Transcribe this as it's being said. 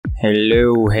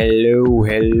Hello,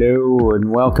 and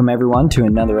welcome everyone to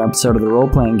another episode of the Role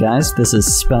Playing Guys. This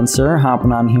is Spencer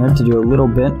hopping on here to do a little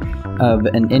bit of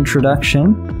an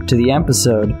introduction to the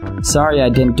episode. Sorry I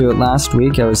didn't do it last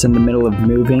week. I was in the middle of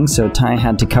moving, so Ty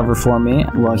had to cover for me.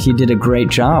 Well, he did a great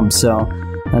job, so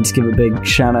let's give a big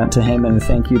shout out to him and a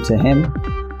thank you to him.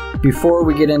 Before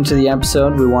we get into the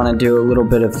episode, we want to do a little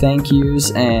bit of thank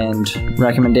yous and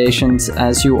recommendations.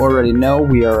 As you already know,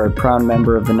 we are a proud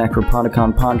member of the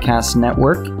Necropodicon Podcast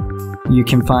Network. You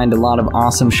can find a lot of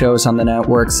awesome shows on the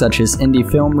network, such as Indie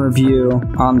Film Review,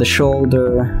 On the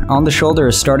Shoulder. On the Shoulder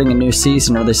is starting a new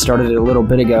season, or they started it a little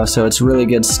bit ago, so it's really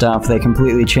good stuff. They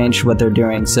completely changed what they're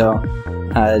doing, so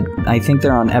I think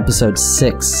they're on episode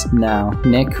 6 now.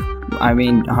 Nick?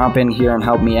 Hop in here and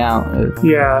help me out.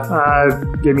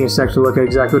 Give me a sec to look at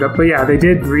exactly what up. But yeah, they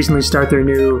did recently start their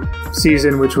new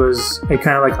season, which was a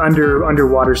kind of like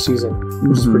underwater season,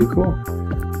 which is pretty cool.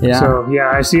 Yeah. So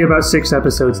yeah, I see about 6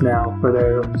 episodes now for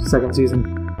their second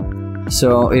season.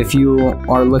 So if you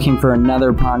are looking for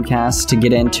another podcast to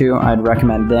get into, I'd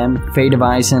recommend them. Fate of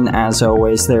Eisen, as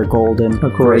always, they're golden.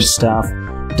 Of course. Great stuff.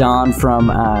 Don from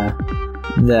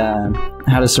the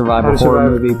How to Survive a Horror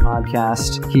Movie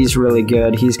podcast. He's really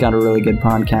good. He's got a really good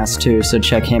podcast too, so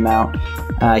check him out.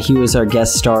 He was our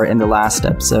guest star in the last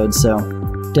episode, so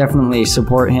definitely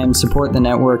support him. Support the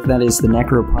network. That is the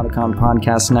Necropodicon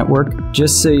Podcast Network.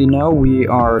 Just so you know, we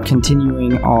are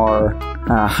continuing our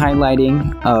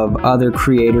highlighting of other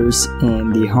creators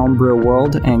in the homebrew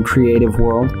world and creative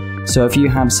world. So if you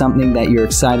have something that you're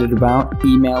excited about,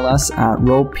 email us at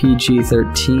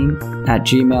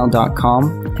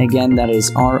rollpg13@gmail.com. Again, that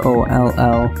is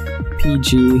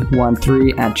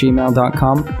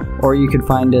rollpg13@gmail.com. Or you could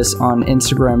find us on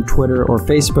Instagram, Twitter, or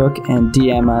Facebook and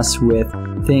DM us with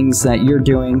things that you're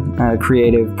doing,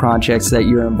 creative projects that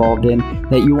you're involved in,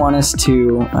 that you want us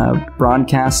to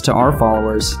broadcast to our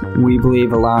followers. We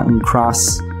believe a lot in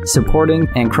cross-supporting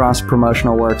and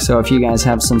cross-promotional work, so if you guys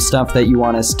have some stuff that you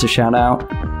want us to shout out,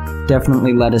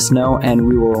 definitely let us know and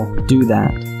we will do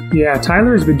that. Yeah,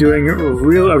 Tyler has been doing a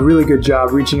really good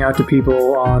job reaching out to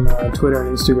people on Twitter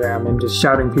and Instagram and just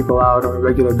shouting people out on a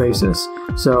regular basis.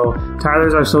 So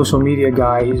Tyler's our social media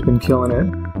guy. He's been killing it.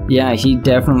 Yeah, he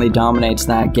definitely dominates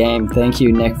that game. Thank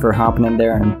you, Nick, for hopping in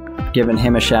there and giving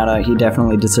him a shout out. He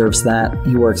definitely deserves that.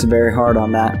 He works very hard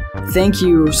on that. Thank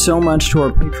you so much to our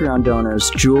Patreon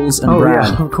donors, Jules and Brad.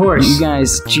 Yeah, of course. You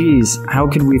guys, geez, how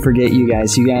could we forget you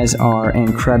guys? You guys are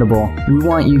incredible. We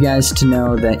want you guys to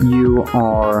know that you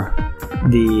are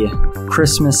the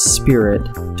Christmas spirit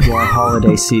to our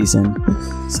holiday season.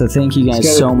 So thank you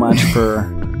guys so much for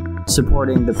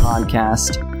supporting the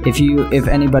podcast. If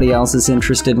anybody else is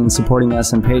interested in supporting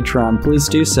us on Patreon, please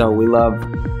do so. We love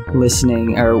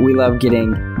listening, or we love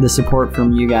getting the support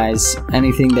from you guys.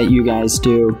 Anything that you guys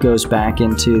do goes back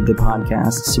into the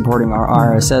podcast, supporting our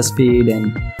RSS feed,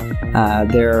 and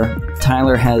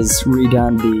Tyler has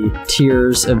redone the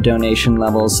tiers of donation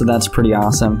levels, so that's pretty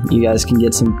awesome. You guys can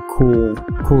get some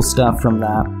cool stuff from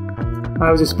that. I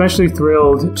was especially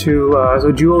thrilled to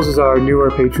so Jules is our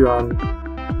newer Patreon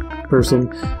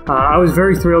person. I was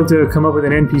very thrilled to come up with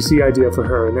an NPC idea for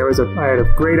her, and I had a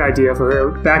great idea for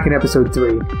her back in episode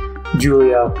 3.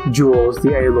 Jules, the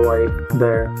Aloy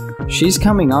there. She's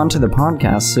coming onto the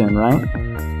podcast soon, right?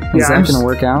 Is that going to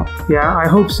work out? Yeah, I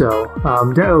hope so.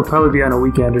 That'll probably be on a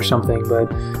weekend or something, but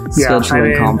yeah,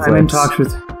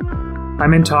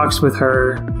 I'm in talks with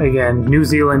her again, New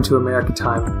Zealand to America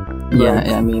time. Yeah,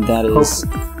 that is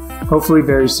hopefully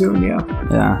very soon, yeah.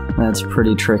 Yeah, that's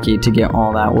pretty tricky to get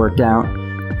all that worked out.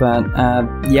 But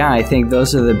I think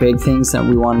those are the big things that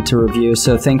we wanted to review.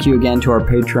 So thank you again to our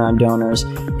Patreon donors.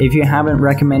 If you haven't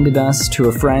recommended us to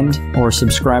a friend or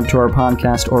subscribed to our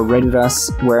podcast or rated us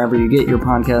wherever you get your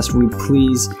podcast, we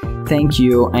please thank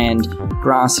you and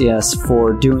gracias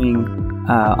for doing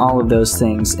all of those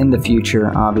things in the future.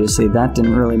 Obviously, that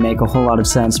didn't really make a whole lot of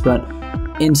sense, but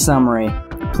in summary,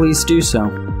 please do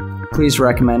so. Please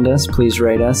recommend us, please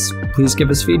rate us, please give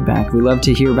us feedback. We love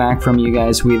to hear back from you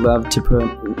guys. We love to put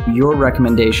your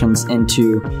recommendations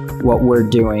into what we're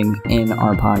doing in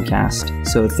our podcast.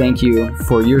 So thank you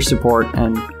for your support,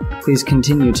 and please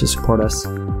continue to support us.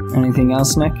 Anything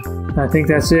else, Nick? I think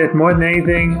that's it. More than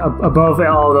anything, above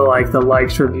all the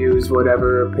likes, reviews,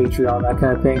 whatever, Patreon, that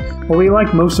kind of thing, what we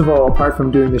like most of all, apart from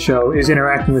doing the show, is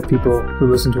interacting with people who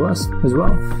listen to us as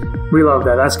well. We love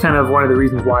that. That's kind of one of the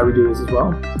reasons why we do this as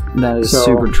well. That is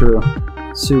super true.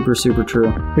 Super, super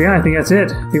true. But yeah, I think that's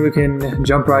it. I think we can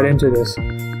jump right into this.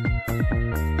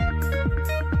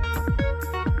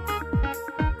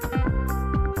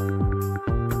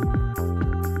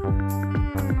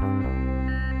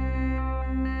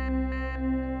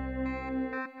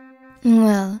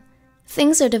 Well,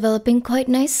 things are developing quite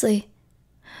nicely.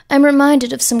 I'm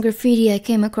reminded of some graffiti I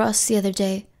came across the other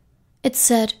day. It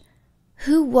said,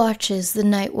 "Who watches the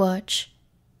night watch?"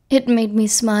 It made me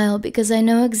smile because I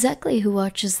know exactly who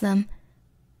watches them.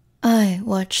 I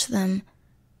watch them.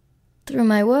 Through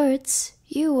my words,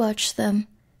 you watch them.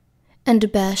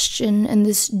 And Bastion and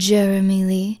this Jeremy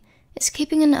Lee is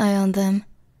keeping an eye on them.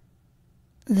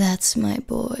 That's my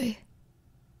boy.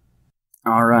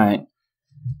 All right.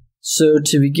 So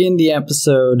to begin the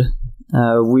episode,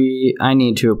 I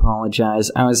need to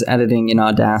apologize. I was editing in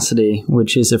Audacity,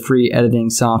 which is a free editing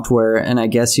software, and I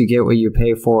guess you get what you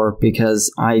pay for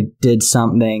because I did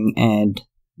something and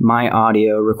my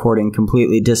audio recording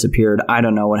completely disappeared. I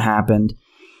don't know what happened.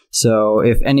 So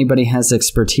if anybody has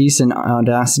expertise in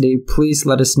Audacity, please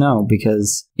let us know,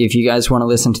 because if you guys want to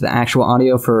listen to the actual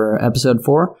audio for episode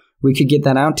 4, we could get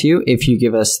that out to you if you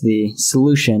give us the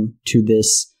solution to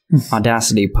this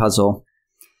Audacity puzzle.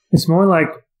 It's more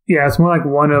like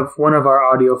one of our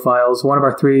audio files, one of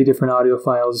our 3 different audio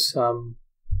files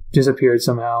disappeared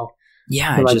somehow.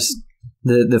 Yeah,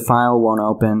 the file won't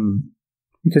open.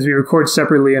 Because we record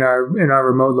separately in our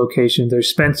remote location. There's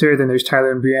Spencer, then there's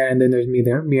Tyler and Brianna, and then there's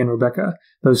me and Rebecca.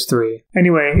 Those 3.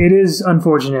 Anyway, it is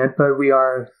unfortunate, but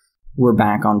we're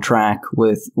back on track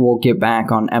we'll get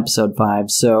back on episode 5.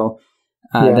 So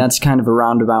that's kind of a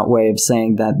roundabout way of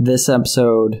saying that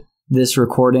this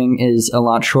recording is a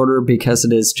lot shorter because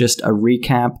it is just a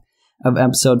recap of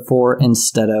episode 4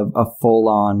 instead of a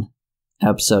full-on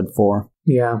episode 4.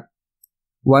 Yeah.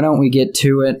 Why don't we get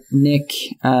to it? Nick,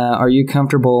 are you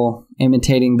comfortable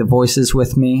imitating the voices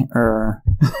with me? Or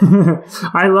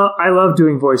I love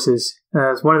doing voices.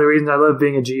 It's one of the reasons I love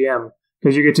being a GM,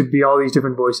 because you get to be all these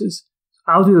different voices.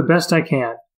 I'll do the best I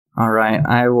can. All right.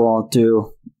 I will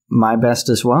do my best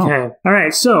as well. Okay. All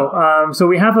right. So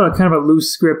we have a kind of a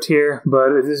loose script here,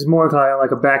 but this is more kind of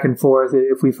like a back and forth.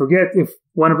 If we forget, if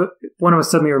one of us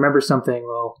suddenly remembers something,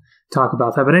 we'll talk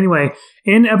about that. But anyway,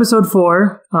 in episode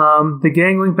 4, the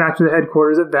gang went back to the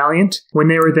headquarters at Valiant. When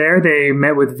they were there, they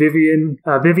met with Vivian,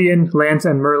 Lance,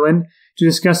 and Merlin to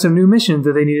discuss some new missions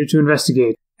that they needed to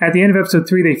investigate. At the end of episode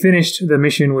 3, they finished the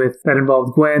mission that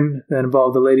involved Gwen, that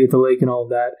involved the Lady at the Lake and all of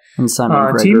that. And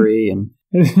Simon Gregory.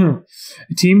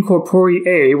 Team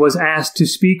Corpori-A was asked to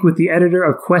speak with the editor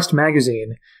of Quest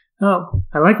magazine. Oh,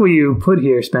 I like what you put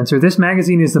here, Spencer. This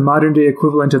magazine is the modern-day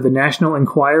equivalent of the National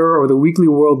Enquirer or the Weekly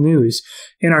World News.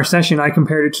 In our session, I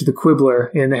compared it to the Quibbler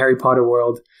in the Harry Potter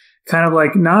world. Kind of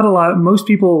like, not a lot, most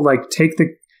people take the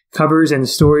covers and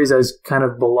stories as kind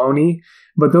of baloney,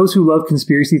 but those who love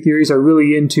conspiracy theories are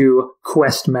really into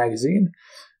Quest magazine.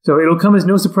 So it'll come as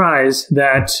no surprise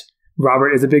that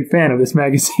Robert is a big fan of this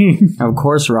magazine. Of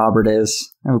course Robert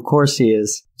is. Of course he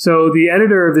is. So the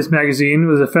editor of this magazine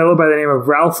was a fellow by the name of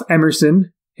Ralph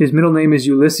Emerson. His middle name is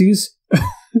Ulysses,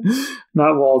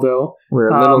 not Waldo. We're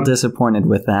a little disappointed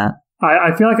with that.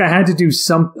 I feel like I had to do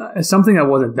something that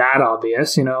wasn't that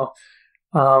obvious, you know.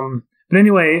 But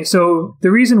anyway, so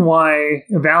the reason why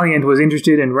Valiant was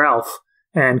interested in Ralph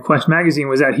and Quest magazine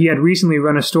was that he had recently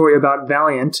run a story about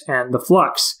Valiant and the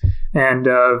Flux. And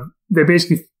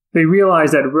they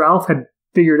realized that Ralph had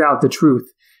figured out the truth.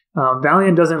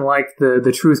 Valiant doesn't like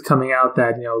the truth coming out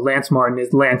that, you know, Lance Martin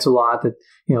is Lancelot, that,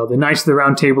 you know, the Knights of the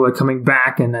Round Table are coming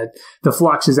back, and that the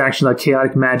Flux is actually like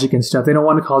chaotic magic and stuff. They don't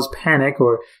want to cause panic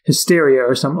or hysteria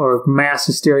or mass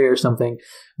hysteria or something.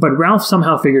 But Ralph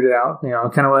somehow figured it out, you know,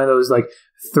 kind of one of those like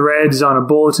threads on a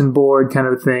bulletin board kind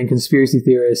of thing, conspiracy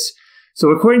theorists. So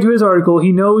according to his article,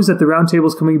 he knows that the Round Table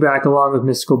is coming back along with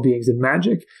mystical beings and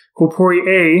magic.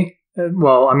 Corpori-A,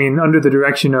 under the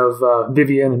direction of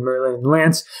Vivian and Merlin and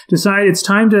Lance, decided it's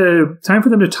time for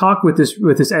them to talk with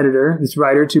this editor, this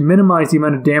writer, to minimize the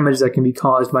amount of damage that can be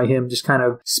caused by him just kind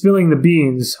of spilling the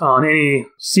beans on any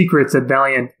secrets that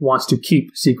Valiant wants to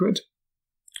keep secret.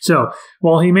 So,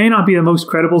 while he may not be the most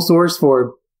credible source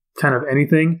for kind of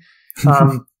anything,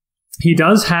 he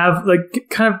does have like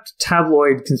kind of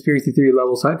tabloid conspiracy theory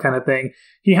levels kind of thing.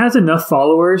 He has enough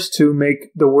followers to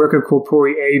make the work of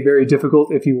Corpori-A very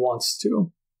difficult if he wants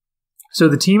to. So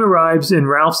the team arrives in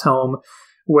Ralph's home,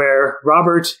 where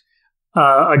Robert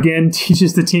again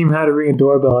teaches the team how to ring a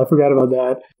doorbell. I forgot about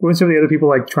that. Weren't some of the other people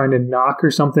like trying to knock or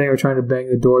something, or trying to bang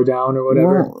the door down or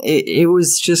whatever? Well, it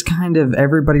was just kind of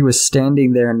everybody was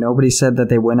standing there and nobody said that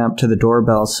they went up to the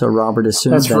doorbell, so Robert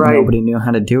assumed nobody knew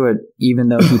how to do it, even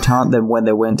though he taught them when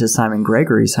they went to Simon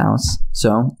Gregory's house.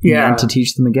 So he had to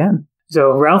teach them again.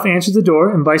 So Ralph answers the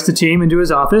door, invites the team into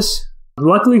his office.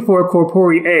 Luckily for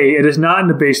Corpori-A, it is not in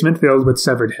the basement filled with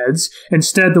severed heads.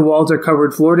 Instead, the walls are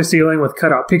covered floor to ceiling with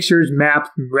cut-out pictures, maps,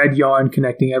 and red yarn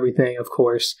connecting everything, of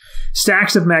course.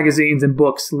 Stacks of magazines and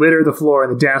books litter the floor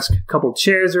and the desk. A couple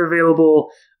chairs are available,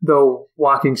 though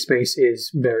walking space is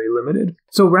very limited.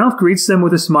 So Ralph greets them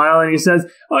with a smile and he says,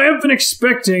 I have been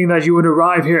expecting that you would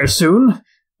arrive here soon.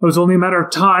 It was only a matter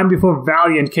of time before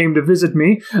Valiant came to visit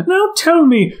me. Now tell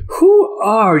me, who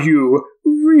are you,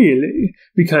 really?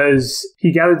 Because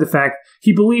he gathered the fact,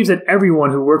 he believes that everyone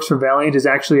who works for Valiant is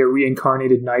actually a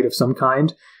reincarnated knight of some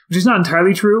kind, which is not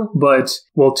entirely true, but,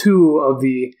 well, 2 of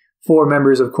the 4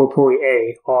 members of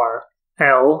Corpori-A are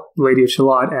Elle, Lady of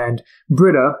Shalott, and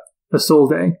Britta,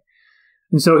 Isolde.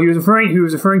 And so he was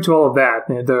referring to all of that,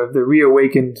 the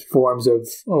reawakened forms of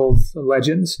old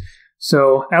legends.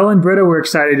 So Elle and Britta were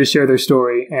excited to share their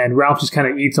story, and Ralph just kind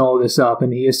of eats all of this up,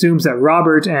 and he assumes that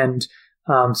Robert and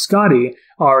Scottie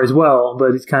are as well,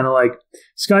 but it's kind of like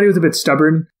Scottie was a bit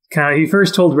stubborn. He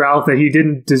first told Ralph that he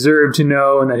didn't deserve to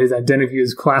know and that his identity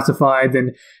is classified.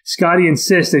 Then Scottie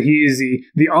insists that he is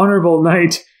the honorable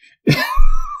knight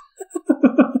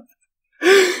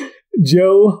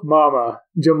Joe Mama.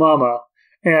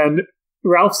 And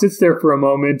Ralph sits there for a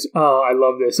moment. Oh, I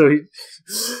love this.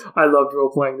 I loved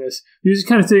role-playing this. He's just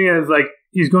kind of sitting there like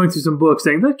he's going through some books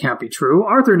saying, that can't be true.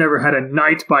 Arthur never had a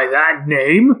knight by that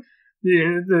name.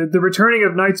 The returning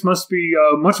of knights must be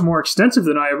much more extensive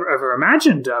than I ever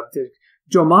imagined.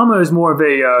 Joe Mama is more of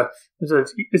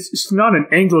it's not an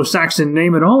Anglo-Saxon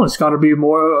name at all. It's got to be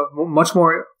much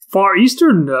more Far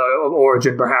Eastern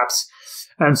origin, perhaps.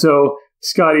 And so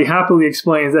Scottie happily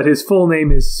explains that his full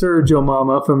name is Sir Joe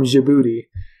Mama from Djibouti.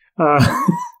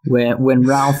 When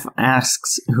Ralph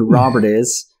asks who Robert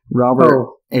is, Robert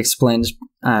explains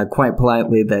quite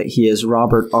politely that he is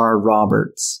Robert R.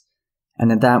 Roberts.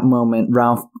 And at that moment,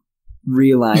 Ralph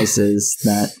realizes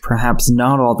that perhaps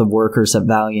not all the workers at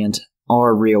Valiant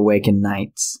are reawakened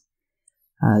knights.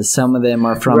 Some of them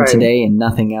are from today and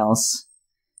nothing else.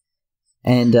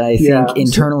 And I think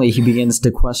internally he begins to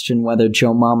question whether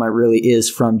Joe Mama really is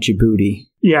from Djibouti.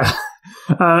 Yeah.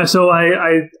 So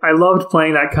I loved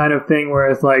playing that kind of thing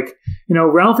where it's like,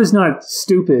 Ralph is not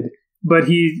stupid, but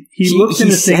he looks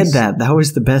into things. He said that. That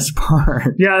was the best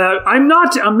part. Yeah, I'm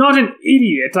not an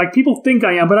idiot. Like, people think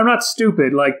I am, but I'm not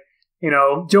stupid. Like,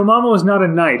 Joe Mama was not a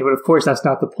knight, but of course that's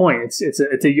not the point.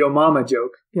 It's a Yo Mama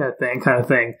joke, kind of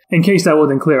thing. In case that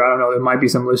wasn't clear, I don't know. There might be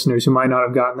some listeners who might not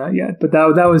have gotten that yet, but that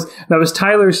was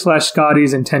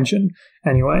Tyler/Scottie's intention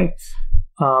anyway.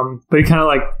 But he kind of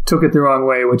like took it the wrong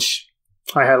way, which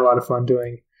I had a lot of fun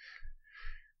doing.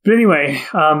 But anyway,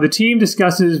 the team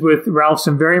discusses with Ralph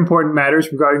some very important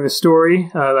matters regarding the story,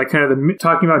 like kind of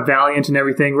talking about Valiant and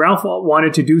everything. Ralph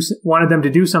wanted them to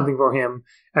do something for him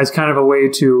as kind of a way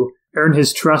to earn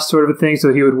his trust, sort of a thing,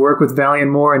 so he would work with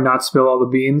Valiant more and not spill all the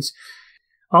beans.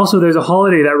 Also, there's a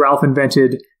holiday that Ralph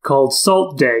invented called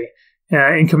Salt Day,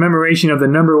 in commemoration of the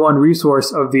 #1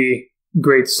 resource of the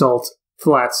Great Salt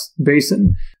Flats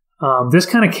Basin. This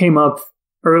kind of came up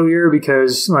earlier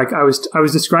because, like, I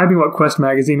was describing what Quest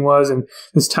magazine was and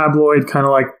this tabloid kind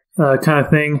of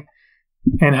thing,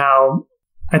 and how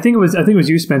I think it was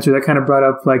you, Spencer, that kind of brought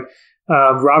up like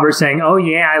Robert saying, "Oh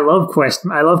yeah, I love Quest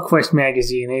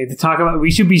magazine. They talk about we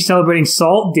should be celebrating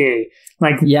Salt Day.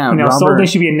 Like, Robert, Salt Day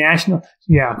should be a national."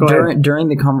 Yeah, go ahead. During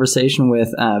the conversation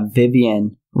with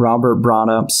Vivian, Robert brought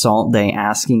up Salt Day,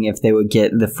 asking if they would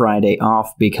get the Friday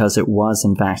off because it was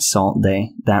in fact Salt Day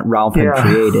that Ralph had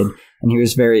created. And he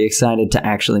was very excited to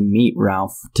actually meet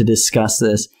Ralph to discuss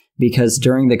this, because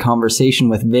during the conversation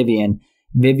with Vivian,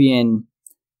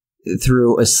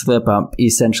 through a slip-up,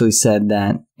 essentially said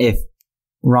that if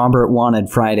Robert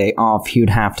wanted Friday off, he would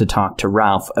have to talk to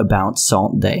Ralph about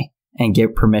Salt Day and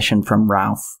get permission from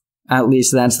Ralph. At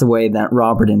least that's the way that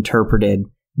Robert interpreted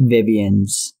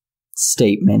Vivian's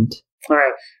statement. All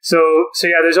right. So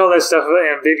yeah, there's all that stuff,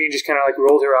 and Vivian just kind of like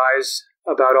rolled her eyes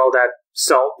about all that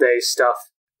Salt Day stuff.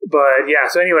 But yeah,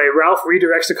 so anyway, Ralph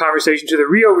redirects the conversation to the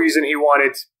real reason he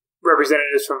wanted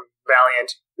representatives from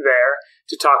Valiant there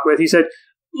to talk with. He said,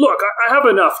 "Look, I have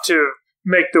enough to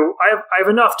make I have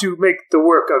enough to make the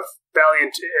work of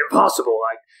Valiant impossible.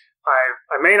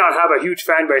 I may not have a huge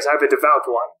fan base. I have a devout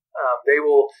one.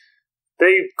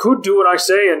 They could do what I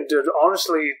say, and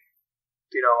honestly,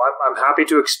 I'm happy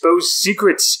to expose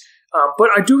secrets.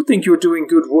 But I do think you're doing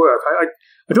good work.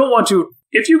 I don't want to.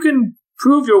 If you can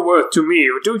prove your worth to me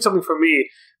or doing something for me,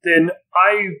 then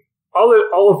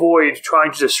I'll avoid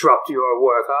trying to disrupt your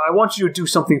work. I want you to do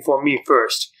something for me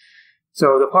first."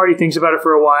 So the party thinks about it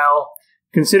for a while,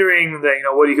 considering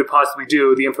that what he could possibly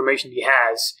do, the information he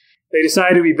has. They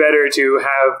decide it would be better to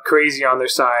have Crazy on their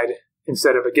side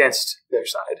instead of against their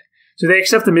side. So they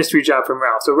accept the mystery job from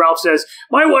Ralph. So Ralph says,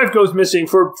 my wife goes missing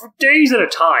for days at a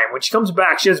time. When she comes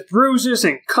back, she has bruises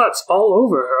and cuts all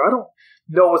over her. I don't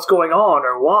know what's going on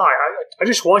or why. I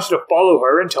just want you to follow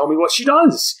her and tell me what she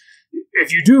does.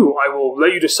 If you do, I will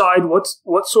let you decide what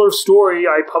sort of story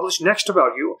I publish next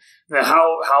about you, and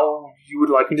how you would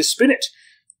like me to spin it.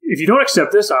 If you don't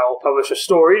accept this, I'll publish a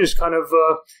story just kind of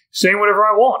saying whatever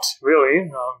I want, really.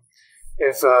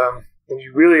 If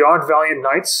you really aren't valiant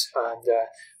knights, and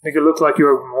make it look like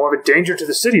you're more of a danger to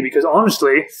the city, because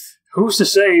honestly, who's to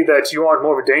say that you aren't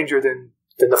more of a danger than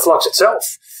the Flux itself?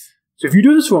 So if you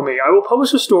do this for me, I will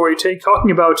publish a story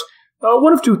talking about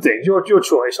one of two things, your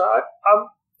choice.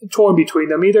 I'm torn between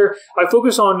them. Either I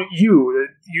focus on you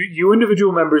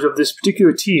individual members of this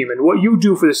particular team and what you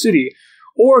do for the city,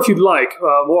 or if you'd like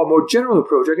a more general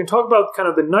approach, I can talk about kind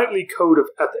of the knightly code of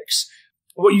ethics,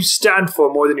 what you stand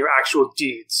for more than your actual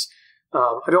deeds.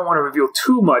 I don't want to reveal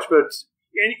too much, but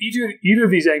either of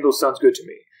these angles sounds good to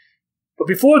me. But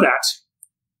before that,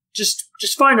 just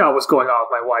find out what's going on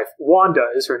with my wife. Wanda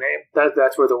is her name.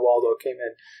 That's where the Waldo came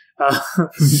in.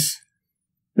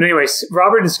 But anyways,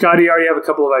 Robert and Scottie already have a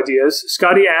couple of ideas.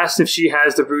 Scottie asks if she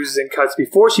has the bruises and cuts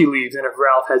before she leaves, and if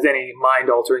Ralph has any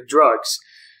mind-altering drugs.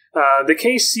 The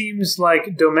case seems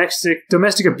like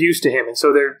domestic abuse to him, and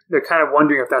so they're kind of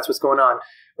wondering if that's what's going on.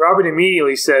 Robert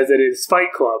immediately says that it's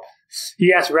Fight Club.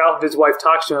 He asks Ralph if his wife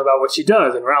talks to him about what she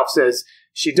does, and Ralph says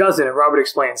she doesn't, and Robert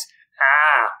explains,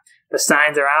 the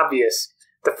signs are obvious.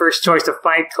 The first choice of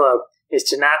Fight Club is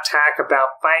to not talk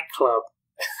about Fight Club.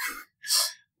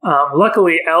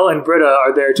 Luckily, Elle and Britta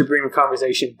are there to bring the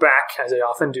conversation back, as they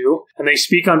often do, and they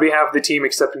speak on behalf of the team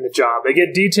accepting the job. They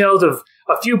get details of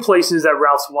a few places that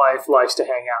Ralph's wife likes to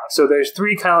hang out. So there's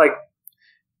 3 kind of like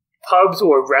pubs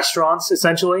or restaurants,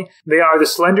 essentially. They are the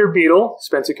Slender Beetle,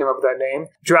 Spencer came up with that name,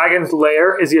 Dragon's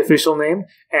Lair is the official name,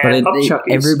 and Upchucky's.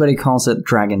 Everybody calls it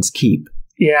Dragon's Keep.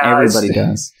 Yeah. Everybody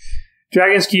does.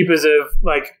 Dragon's Keep is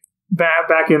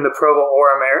back in the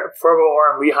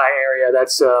Provo-Orem Lehigh area.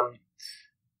 That's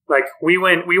we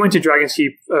went to Dragon's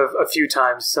Keep a few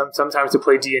times, sometimes to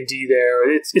play D&D there.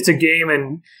 It's a game,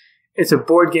 and it's a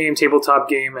board game, tabletop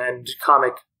game, and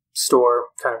comic store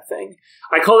kind of thing.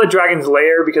 I call it Dragon's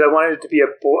Lair because I wanted it to be a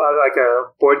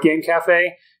board game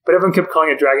cafe, but everyone kept calling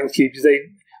it Dragon's Keep because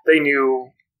they knew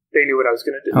what I was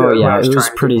going to do. Oh yeah, it was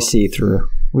pretty see-through.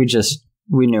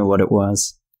 We knew what it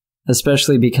was,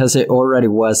 especially because it already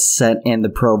was set in the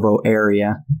Provo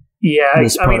area. Yeah,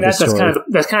 that's kind of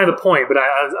the point. But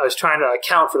I was trying to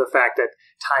account for the fact that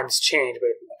times change, but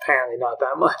apparently not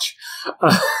that much.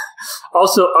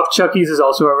 Also, Upchucky's is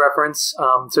also a reference.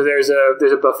 So there's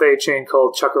a buffet chain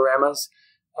called Chuckarama's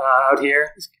out here.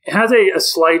 It has a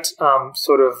slight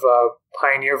sort of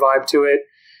pioneer vibe to it,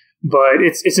 but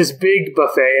it's this big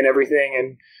buffet and everything.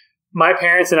 And my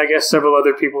parents and I guess several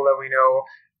other people that we know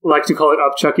like to call it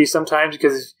Upchucky's sometimes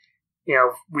because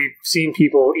we've seen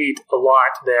people eat a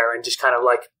lot there and just kind of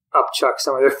like upchuck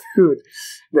some of their food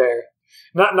there.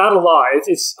 Not a lot.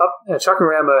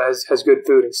 Chuckarama has good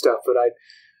food and stuff, but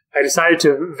I decided to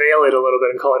veil it a little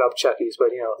bit and call it Upchucky's, but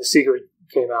the secret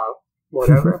came out.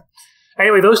 Whatever.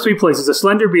 Anyway, those 3 places: the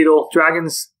Slender Beetle,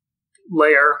 Dragon's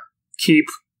Lair, Keep.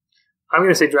 I'm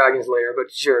going to say Dragon's Lair,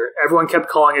 but sure. Everyone kept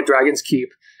calling it Dragon's Keep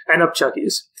and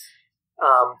Upchucky's.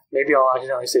 Maybe I'll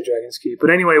accidentally say Dragon's Keep, but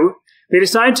anyway. They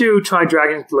decide to try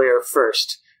Dragon's Lair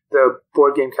first, the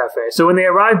board game cafe. So when they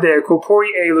arrive there,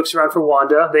 Corpori-A looks around for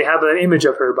Wanda. They have an image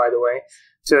of her, by the way,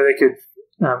 so they could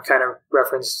kind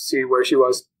of see where she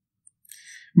was.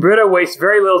 Britta wastes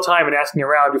very little time in asking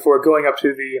around before going up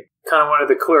to the kind of one of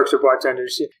the clerks or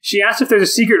bartenders. She asks if there's a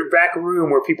secret back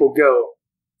room where people go.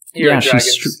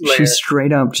 She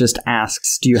straight up just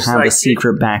asks, do you have a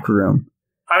secret back room?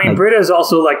 I mean, Britta is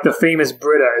also like the famous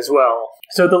Britta as well.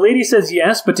 So the lady says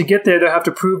yes, but to get there, they'll have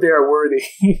to prove they are worthy.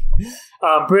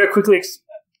 Britta quickly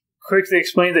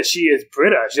explains that she is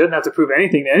Britta. She doesn't have to prove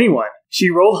anything to anyone. She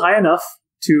rolled high enough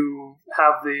to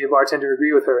have the bartender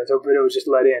agree with her, and so Britta was just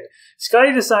let in.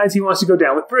 Scottie decides he wants to go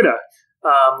down with Britta.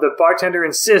 The bartender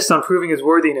insists on proving his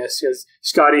worthiness because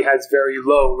Scottie has very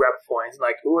low rep points.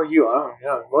 Like, who are you? I don't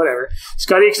know, whatever.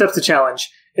 Scottie accepts the challenge.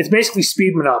 It's basically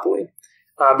speed Monopoly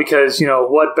because,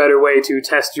 what better way to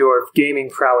test your gaming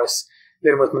prowess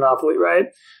than with Monopoly, right?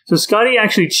 So Scottie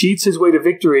actually cheats his way to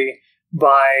victory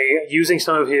by using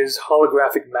some of his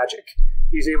holographic magic.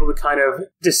 He's able to kind of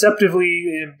deceptively,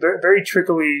 very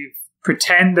trickily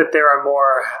pretend that there are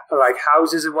more like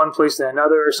houses in one place than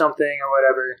another or something or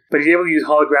whatever. But he's able to use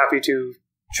holography to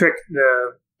trick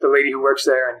the lady who works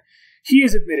there, and he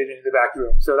is admitted into the back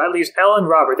room. So that leaves Elle and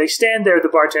Robert. They stand there at the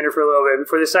bartender for a little bit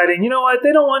before deciding, you know what,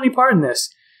 they don't want any part in this.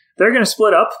 they're going to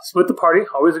split the party,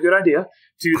 always a good idea,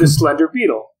 to the Slender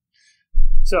Beetle.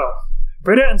 So,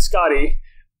 Britta and Scottie,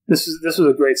 this was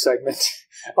a great segment.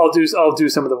 I'll do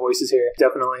some of the voices here,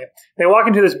 definitely. They walk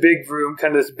into this big room,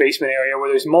 kind of this basement area, where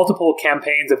there's multiple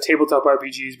campaigns of tabletop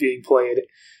RPGs being played.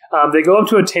 They go up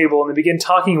to a table and they begin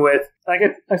talking with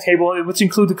a table which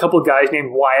includes a couple of guys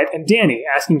named Wyatt and Danny,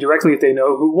 asking directly if they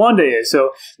know who Wanda is.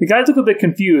 So the guys look a bit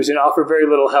confused and offer very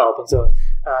little help. And so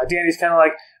Danny's kind of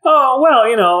like, oh, well,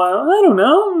 I don't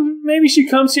know. Maybe she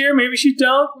comes here, maybe she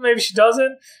don't, maybe she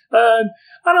doesn't. I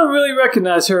don't really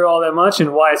recognize her all that much.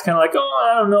 And Wyatt's kind of like, oh,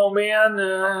 I don't know, man.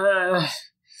 I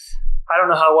don't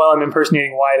know how well I'm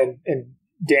impersonating Wyatt and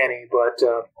Danny, but...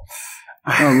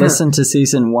 Well, listen to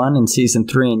season 1 and season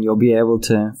 3, and you'll be able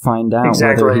to find out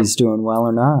whether he's doing well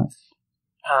or not.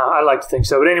 I like to think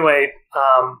so. But anyway,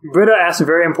 Britta asks a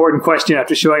very important question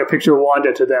after showing a picture of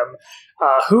Wanda to them.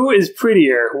 Who is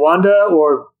prettier, Wanda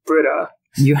or Britta?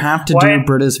 You have to do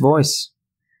Britta's voice.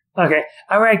 Okay.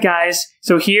 All right, guys.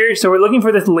 So we're looking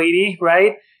for this lady,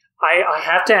 right? I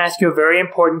have to ask you a very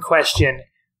important question.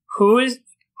 Who's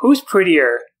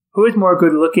prettier? Who is more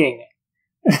good looking?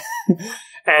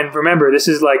 And remember, this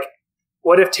is like,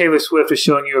 what if Taylor Swift is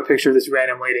showing you a picture of this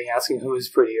random lady asking who is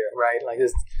prettier, right? Like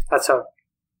this, that's how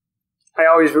I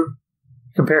always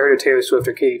compare her to Taylor Swift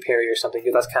or Katy Perry or something,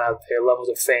 because that's kind of their levels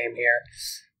of fame here.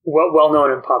 Well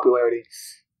known in popularity.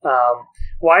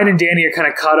 Wyatt and Danny are kind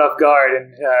of caught off guard,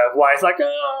 and Wyatt's like,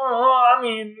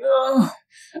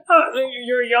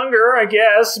 you're younger, I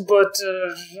guess, but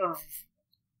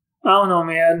I don't know,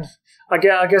 man. I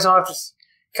guess I'll have to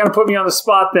kind of put me on the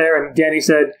spot there. And Danny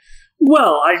said,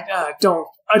 well, I don't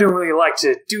really like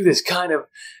to do this kind of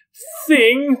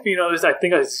thing. I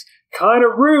think it's kind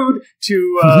of rude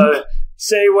to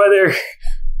say whether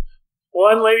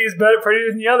one lady is prettier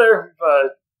than the other,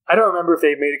 but I don't remember if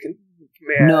they made a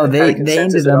No, they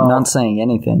ended up not saying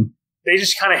anything. They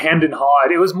just kind of hemmed and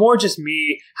hawed. It was more just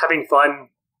me having fun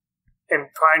and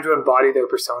trying to embody their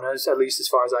personas, at least as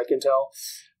far as I can tell.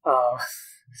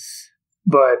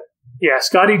 But yeah,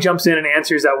 Scottie jumps in and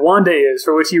answers that Wanda is,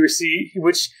 for which he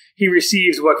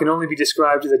receives what can only be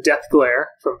described as a death glare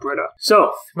from Britta.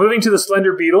 So, moving to the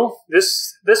Slender Beetle,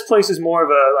 this place is more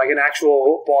of an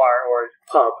actual bar or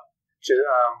pub,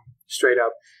 straight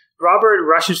up. Robert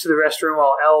rushes to the restroom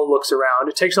while Elle looks around.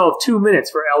 It takes all of 2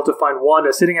 minutes for Elle to find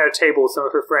Wanda sitting at a table with some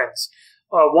of her friends.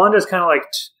 Wanda's kind of like,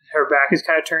 her back is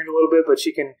kind of turned a little bit, but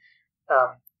she can,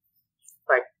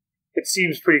 it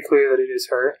seems pretty clear that it is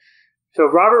her. So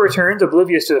Robert returns,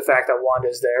 oblivious to the fact that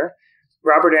Wanda's there.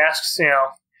 Robert asks,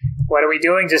 what are we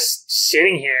doing just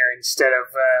sitting here instead of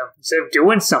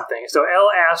doing something? So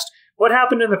Elle asked, what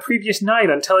happened in the previous night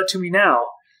on Tell It To Me Now?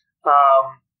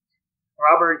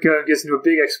 Robert gets into a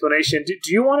big explanation. Do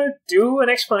you want to do an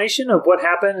explanation of what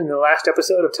happened in the last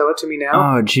episode of Tell It To Me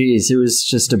Now? Oh, geez. It was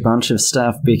just a bunch of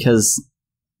stuff because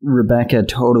Rebecca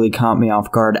totally caught me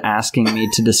off guard asking me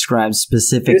to describe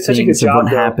specific things of what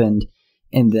happened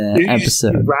in the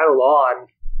episode. You rattle on.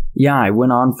 Yeah, I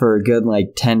went on for a good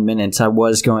 10 minutes. I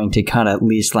was going to cut at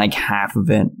least half of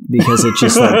it because it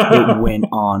just it went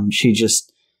on. She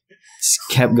just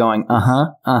kept going,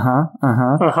 So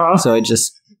I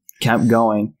just kept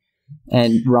going.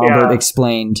 And Robert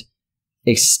explained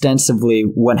extensively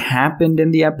what happened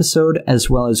in the episode, as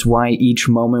well as why each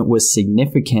moment was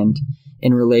significant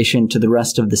in relation to the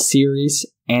rest of the series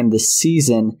and the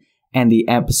season and the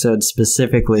episode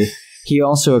specifically. He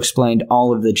also explained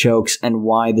all of the jokes and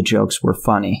why the jokes were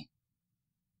funny.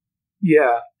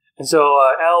 Yeah. And so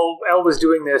Elle was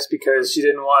doing this because she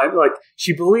didn't want,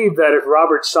 she believed that if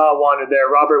Robert saw Wanda there,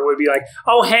 Robert would be like,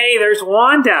 oh, hey, there's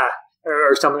Wanda,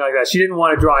 or something like that. She didn't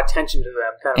want to draw attention to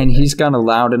them. And he's got a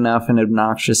loud enough and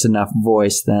obnoxious enough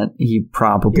voice that he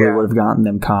probably would have gotten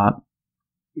them caught.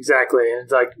 Exactly. And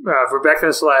it's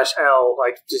Rebecca/Elle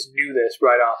just knew this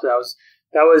right off.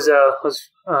 That was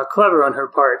clever on her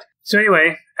part. So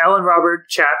anyway, Elle and Robert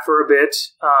chat for a bit.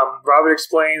 Robert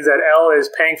explains that Elle is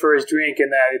paying for his drink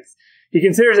and that he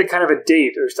considers it kind of a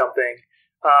date or something.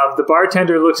 The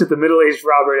bartender looks at the middle-aged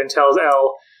Robert and tells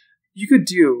Elle, you could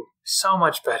do so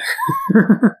much better.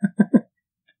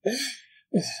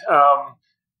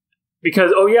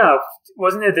 Because,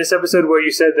 wasn't it this episode where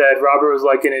you said that Robert was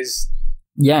in his...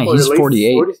 Yeah, he's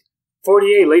 48.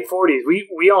 48, late 40s.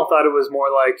 We all thought it was more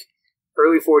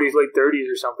early 40s, late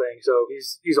 30s or something. So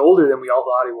he's older than we all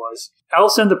thought he was. Elle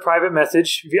sent a private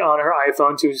message on her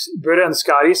iPhone to Britta and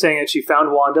Scottie saying that she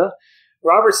found Wanda.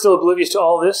 Robert's still oblivious to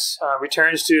all this,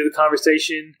 returns the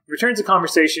conversation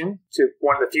to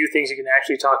one of the few things he can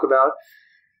actually talk about.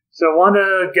 So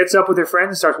Wanda gets up with her friends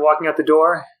and starts walking out the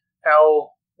door.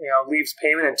 Elle leaves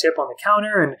payment and tip on the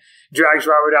counter and drags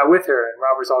Robert out with her. And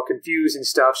Robert's all confused and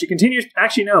stuff. She continues.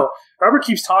 Actually, no. Robert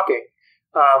keeps talking.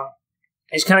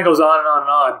 He just kind of goes on and on and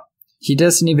on. He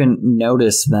doesn't even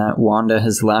notice that Wanda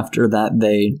has left or that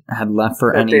they had left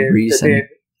for any reason.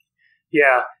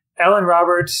 Yeah. Elle and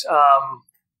Robert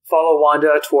follow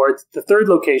Wanda towards the third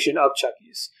location, Up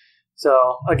Chucky's.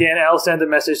 So, again, Elle sends a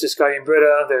message to Scottie and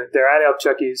Britta. They're at Up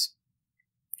Chucky's.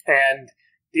 And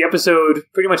the episode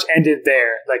pretty much ended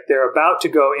there. Like, they're about to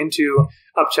go into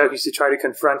Up Chucky's to try to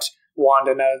confront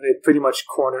Wanda now that they've pretty much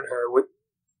cornered her,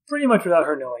 pretty much without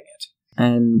her knowing it.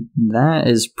 And that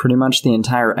is pretty much the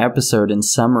entire episode in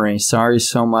summary. Sorry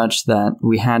so much that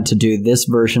we had to do this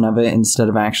version of it instead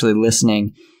of actually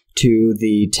listening to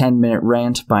the 10-minute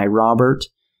rant by Robert.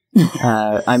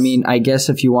 I mean, I guess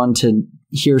if you want to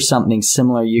hear something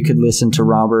similar, you could listen to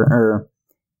Robert, or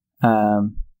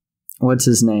what's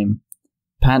his name?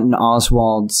 Patton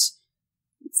Oswalt's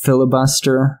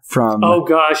filibuster from... Oh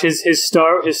gosh, his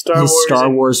Star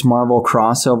Wars Marvel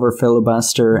crossover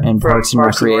filibuster and Parks and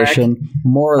Recreation.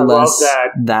 More or less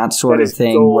that sort of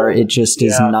thing gold. Where it just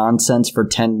is nonsense for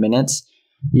 10 minutes.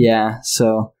 Yeah,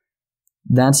 so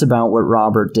that's about what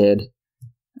Robert did.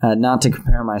 Not to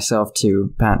compare myself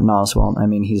to Patton Oswalt. I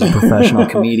mean, he's a professional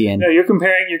comedian. No, you're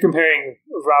comparing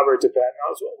Robert to Patton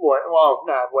Oswalt. Well,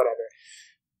 whatever.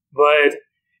 But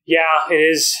yeah, it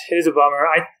is a bummer.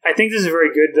 I think this is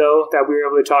very good though that we were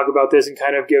able to talk about this and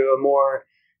kind of give a more.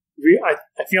 I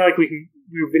feel like we've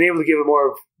been able to give a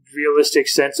more realistic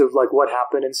sense of like what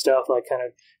happened and stuff, like kind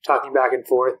of talking back and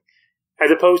forth, as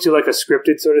opposed to like a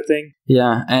scripted sort of thing.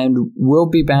 Yeah, and we'll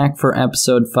be back for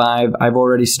episode 5. I've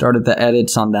already started the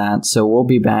edits on that, so we'll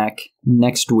be back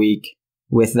next week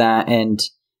with that. And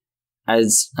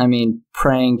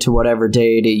praying to whatever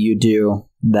deity you do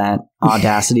that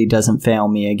Audacity doesn't fail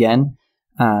me again.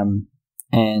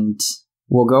 And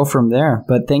we'll go from there.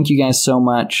 But thank you guys so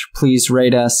much. Please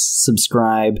rate us,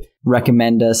 subscribe,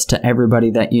 recommend us to everybody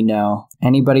that you know.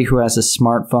 Anybody who has a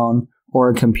smartphone or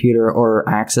a computer or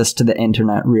access to the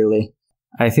internet, really.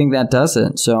 I think that does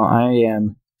it. So I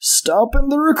am stopping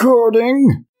the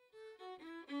recording.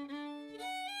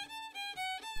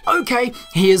 Okay,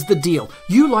 here's the deal.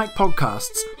 You like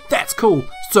podcasts. That's cool.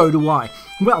 So do I.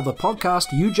 Well, the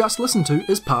podcast you just listened to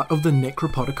is part of the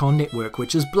Necropodicon network,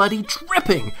 which is bloody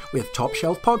dripping with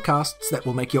top-shelf podcasts that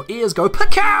will make your ears go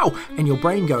 "Pacow!" and your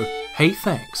brain go, "Hey,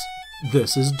 thanks.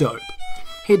 This is dope."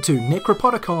 Head to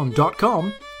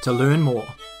necropodicon.com to learn more.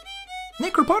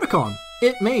 Necropodicon,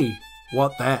 it me,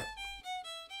 what that?